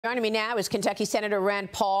Joining me now is Kentucky Senator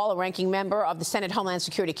Rand Paul, a ranking member of the Senate Homeland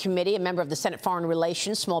Security Committee, a member of the Senate Foreign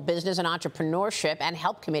Relations, Small Business and Entrepreneurship and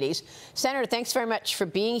Help Committees. Senator, thanks very much for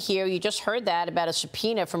being here. You just heard that about a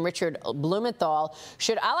subpoena from Richard Blumenthal.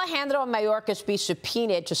 Should Alejandro Mayorkas be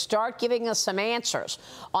subpoenaed to start giving us some answers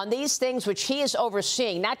on these things which he is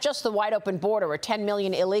overseeing, not just the wide open border where 10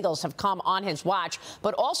 million illegals have come on his watch,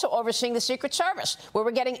 but also overseeing the Secret Service, where we're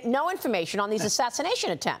getting no information on these assassination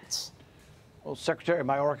attempts? Well, Secretary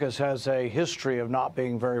Mayorkas has a history of not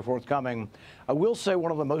being very forthcoming. I will say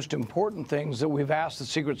one of the most important things that we've asked the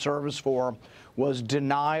Secret Service for was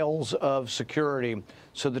denials of security.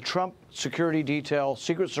 So the Trump security detail,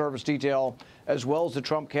 Secret Service detail, as well as the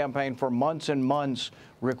Trump campaign for months and months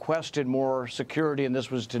requested more security, and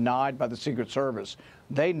this was denied by the Secret Service.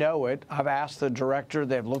 They know it. I've asked the director.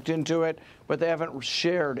 They've looked into it, but they haven't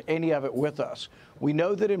shared any of it with us. We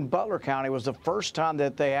know that in Butler County was the first time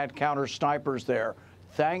that they had counter snipers there.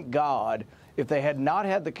 Thank God. If they had not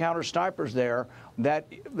had the counter snipers there, that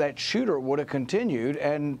shooter would have continued,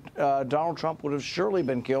 and Donald Trump would have surely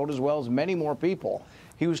been killed, as well as many more people.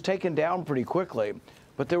 He was taken down pretty quickly,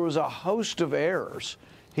 but there was a host of errors.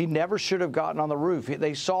 He never should have gotten on the roof.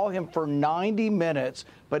 They saw him for 90 minutes,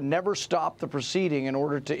 but never stopped the proceeding in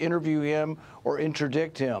order to interview him or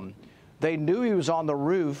interdict him. They knew he was on the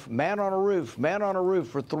roof, man on a roof,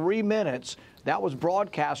 for 3 minutes. That was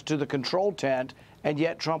broadcast to the control tent, and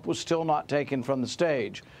yet Trump was still not taken from the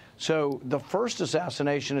stage. So the first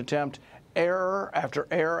assassination attempt, error after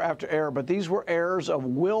error after error, but these were errors of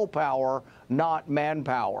willpower, not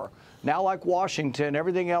manpower. Now, like Washington,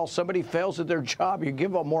 everything else, somebody fails at their job, you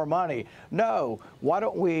give them more money. No, why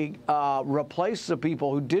don't we replace the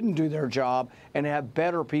people who didn't do their job and have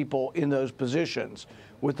better people in those positions?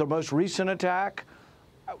 With the most recent attack,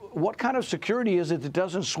 what kind of security is it that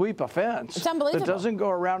doesn't sweep a fence? It's unbelievable. That doesn't go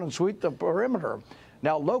around and sweep the perimeter?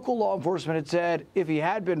 Now, local law enforcement had said if he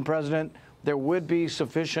had been president, there would be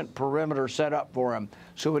sufficient perimeter set up for him.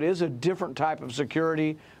 So it is a different type of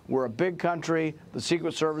security. We're a big country. The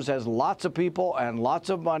Secret Service has lots of people and lots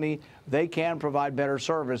of money. They can provide better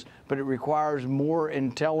service, but it requires more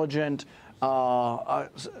intelligent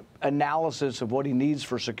analysis of what he needs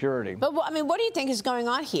for security. But, I mean, what do you think is going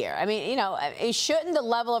on here? I mean, you know, shouldn't the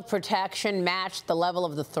level of protection match the level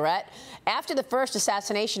of the threat? After the first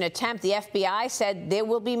assassination attempt, the FBI said there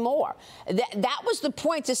will be more. That was the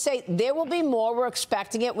point, to say there will be more. We're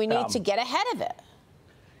expecting it. We need to get ahead of it.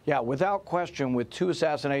 Yeah, without question, with 2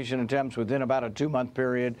 assassination attempts within about a 2-month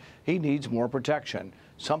period, he needs more protection.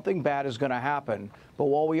 Something bad is going to happen. But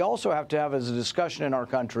what we also have to have is a discussion in our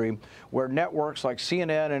country where networks like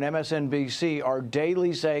CNN and MSNBC are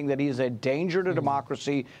daily saying that he is a danger to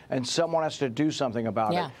democracy and someone has to do something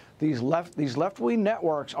about it. These left-wing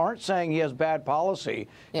networks aren't saying he has bad policy.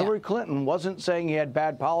 Hillary Clinton wasn't saying he had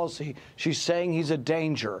bad policy. She's saying he's a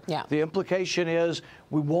danger. The implication is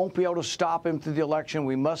we won't be able to stop him through the election.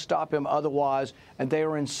 We must stop him otherwise. And they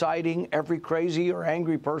are inciting every crazy or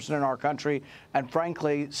angry person in our country. And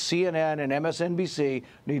frankly, CNN and MSNBC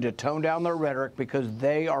need to tone down their rhetoric because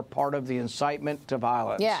they are part of the incitement to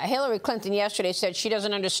violence. Yeah, Hillary Clinton yesterday said she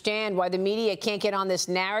doesn't understand why the media can't get on this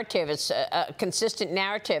narrative. It's a consistent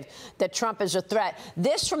narrative that Trump is a threat.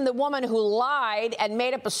 This from the woman who lied and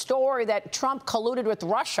made up a story that Trump colluded with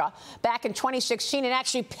Russia back in 2016 and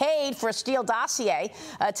actually paid for a Steele dossier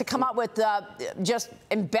to come up with just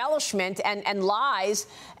embellishment and lies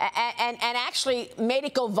and actually made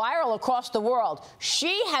it go viral across the world.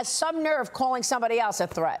 She has some nerve calling somebody else a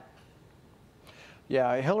threat.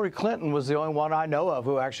 Yeah, Hillary Clinton was the only one I know of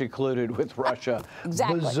who actually colluded with Russia.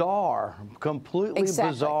 Bizarre, completely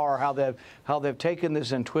bizarre how they've taken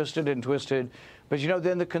this and twisted and twisted. But, you know,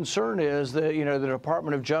 then the concern is that, you know, the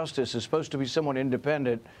Department of Justice is supposed to be someone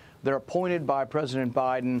independent. They're appointed by President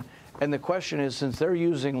Biden. And the question is, since they're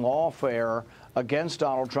using lawfare against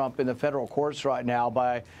Donald Trump in the federal courts right now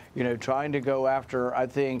by, you know, trying to go after, I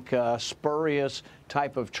think, spurious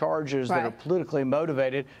type of charges that are politically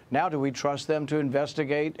motivated, now do we trust them to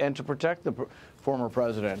investigate and to protect the former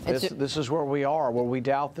president? This is where we are, where we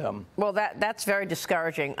doubt them. Well, that's very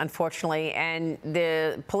discouraging, unfortunately. And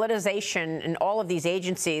the politicization in all of these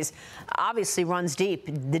agencies obviously runs deep,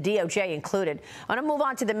 the DOJ included. I want to move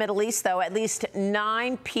on to the Middle East, though. At least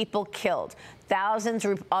 9 people killed. Thousands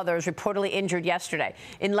of others reportedly injured yesterday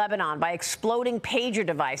in Lebanon by exploding pager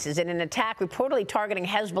devices. devices in an attack reportedly targeting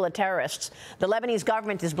Hezbollah terrorists. The Lebanese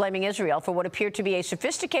government is blaming Israel for what appeared to be a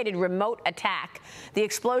sophisticated remote attack. The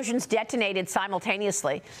explosions detonated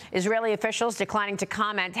simultaneously. Israeli officials declining to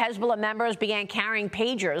comment. Hezbollah members began carrying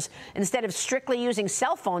pagers instead of strictly using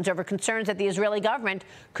cell phones over concerns that the Israeli government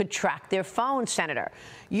could track their phones. Senator,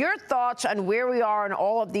 your thoughts on where we are in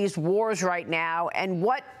all of these wars right now and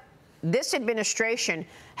what this administration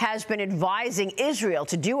has been advising Israel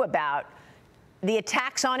to do about the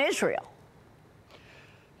attacks on Israel?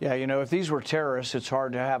 Yeah, you know, if these were terrorists, it's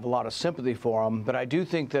hard to have a lot of sympathy for them. But I do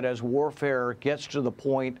think that as warfare gets to the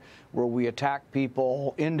point where we attack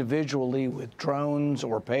people individually with drones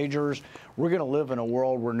or pagers, we're going to live in a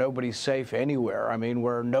world where nobody's safe anywhere. I mean,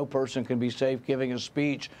 where no person can be safe giving a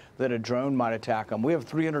speech that a drone might attack them. We have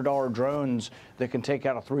 $300 drones that can take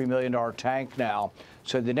out a $3 million tank now.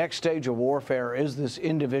 So the next stage of warfare is this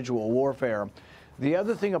individual warfare. The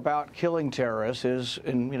other thing about killing terrorists is,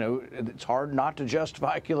 and you know, it's hard not to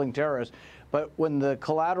justify killing terrorists, but when the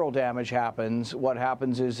collateral damage happens, what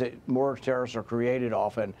happens is that more terrorists are created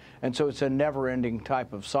often. And so it's a never-ending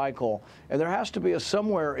type of cycle. And there has to be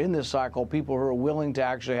somewhere in this cycle people who are willing to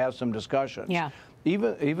actually have some discussions. Yeah.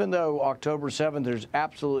 Even though October 7th, there's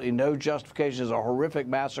absolutely no justification as a horrific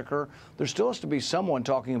massacre, there still has to be someone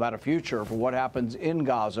talking about a future for what happens in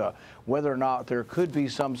Gaza, whether or not there could be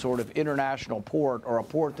some sort of international port or a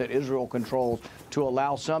port that Israel controls to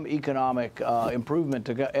allow some economic improvement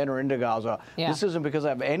to enter into Gaza. Yeah. This isn't because I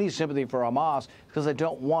have any sympathy for Hamas, because I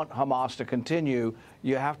don't want Hamas to continue.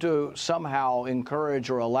 You have to somehow encourage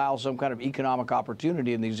or allow some kind of economic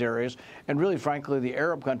opportunity in these areas. And really, frankly, the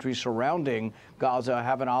Arab countries surrounding Gaza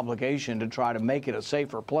have an obligation to try to make it a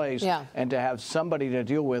safer place and to have somebody to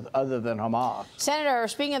deal with other than Hamas. Senator,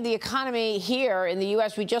 speaking of the economy here in the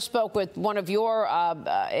U.S., we just spoke with one of your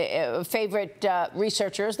favorite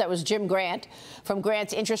researchers. That was Jim Grant from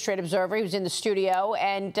Grant's Interest Rate Observer. He was in the studio.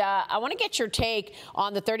 And I want to get your take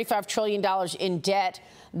on the $35 trillion in debt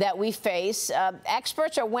that we face.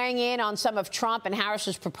 Experts are weighing in on some of Trump and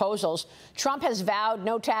Harris's proposals. Trump has vowed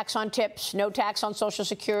no tax on tips, no tax on Social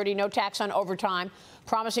Security, no tax on overtime,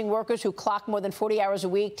 promising workers who clock more than 40 hours a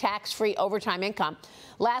week tax-free overtime income.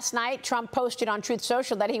 Last night, Trump posted on Truth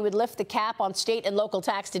Social that he would lift the cap on state and local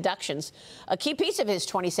tax deductions, a key piece of his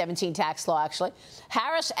 2017 tax law, actually.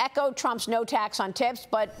 Harris echoed Trump's no tax on tips,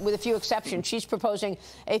 but with a few exceptions. She's proposing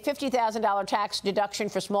a $50,000 tax deduction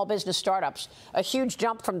for small business startups, a huge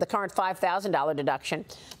jump from the current $5,000 deduction.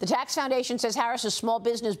 The Tax Foundation says Harris's small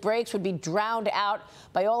business breaks would be drowned out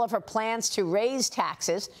by all of her plans to raise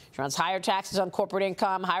taxes. She wants higher taxes on corporate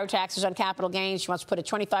income, higher taxes on capital gains. She wants to put a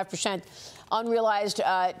 25% unrealized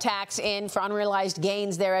tax in for unrealized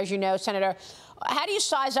gains there, as you know. Senator, how do you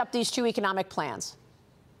size up these two economic plans?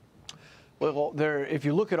 Well, if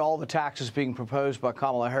you look at all the taxes being proposed by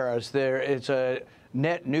Kamala Harris, it's a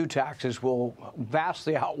net new taxes will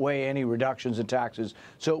vastly outweigh any reductions in taxes.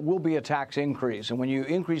 So it will be a tax increase. And when you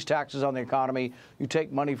increase taxes on the economy, you take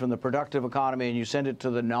money from the productive economy and you send it to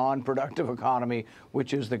the non-productive economy,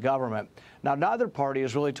 which is the government. Now, neither party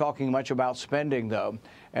is really talking much about spending, though.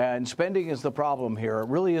 And spending is the problem here. It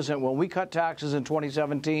really isn't. When we cut taxes in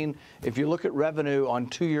 2017, if you look at revenue on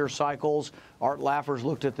two-year cycles, Art Laffers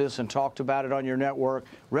looked at this and talked about it on your network.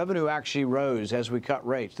 Revenue actually rose as we cut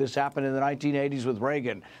rates. This happened in the 1980s with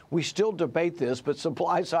Reagan. We still debate this, but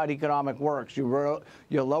supply-side economic works. You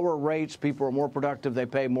lower rates, people are more productive, they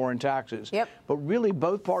pay more in taxes. Yep. But really,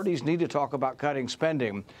 both parties need to talk about cutting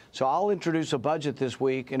spending. So I'll introduce a budget this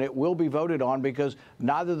week, and it will be voted on because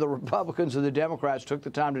neither the Republicans or the Democrats took the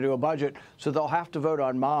time to do a budget, so they'll have to vote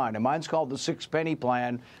on mine. And mine's called the six-penny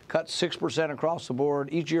plan, cuts 6% across the board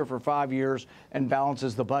each year for 5 years and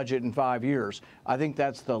balances the budget in 5 years. I think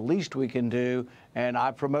that's the least we can do, and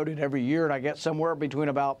I promote it every year, and I get somewhere between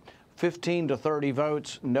about 15 to 30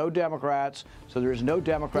 votes, no Democrats, so there's no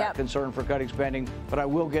Democrat concern for cutting spending, but I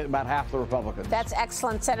will get about half the Republicans. That's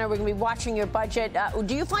excellent, Senator. We're going to be watching your budget.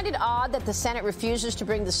 Do you find it odd that the Senate refuses to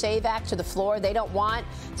bring the SAVE Act to the floor? They don't want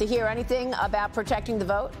to hear anything about protecting the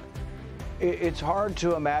vote? It's hard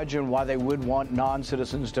to imagine why they would want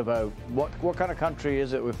non-citizens to vote. What kind of country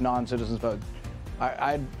is it with non-citizens vote?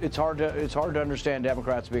 It's hard to understand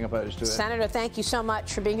Democrats being opposed to it. Senator, thank you so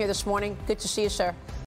much for being here this morning. Good to see you, sir.